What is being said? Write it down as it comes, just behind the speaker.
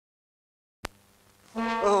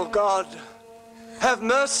God, have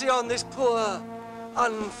mercy on this poor,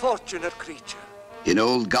 unfortunate creature. In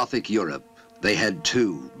old Gothic Europe, they had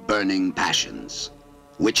two burning passions: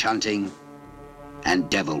 witch hunting and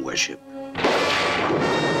devil worship.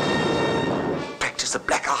 Practice the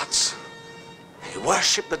black arts. They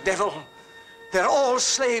worship the devil. They're all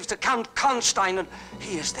slaves to Count Karnstein, and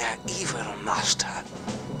he is their evil master.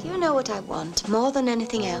 Do you know what I want more than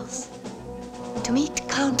anything else? To meet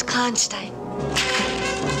Count Karnstein.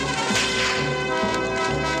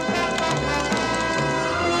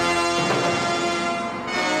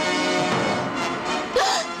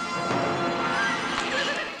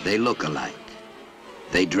 They look alike.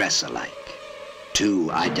 They dress alike.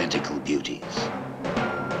 Two identical beauties.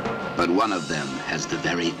 But one of them has the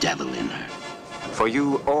very devil in her. For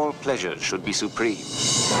you, all pleasures should be supreme.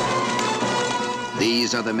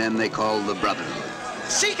 These are the men they call the Brotherhood.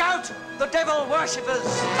 Seek out the devil worshippers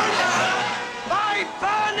by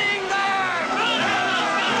burning them!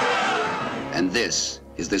 And this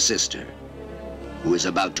is the sister, who is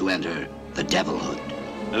about to enter the Devilhood.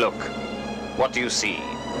 Look, what do you see?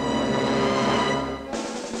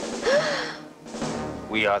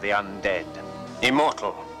 We are the undead,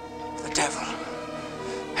 immortal. The devil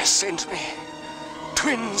has sent me,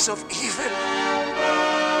 twins of evil.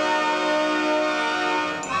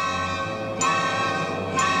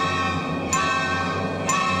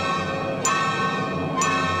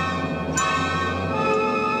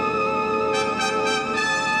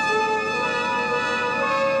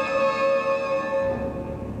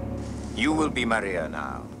 You will be Maria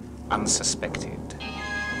now, unsuspected,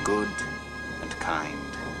 good and kind.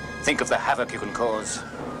 Think of the havoc you can cause.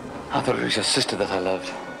 I thought it was your sister that I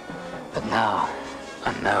loved, but now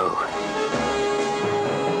I know.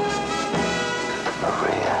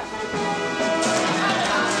 Maria.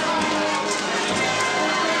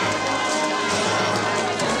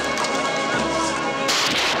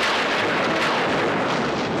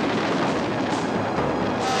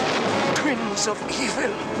 Twins of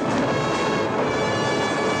evil.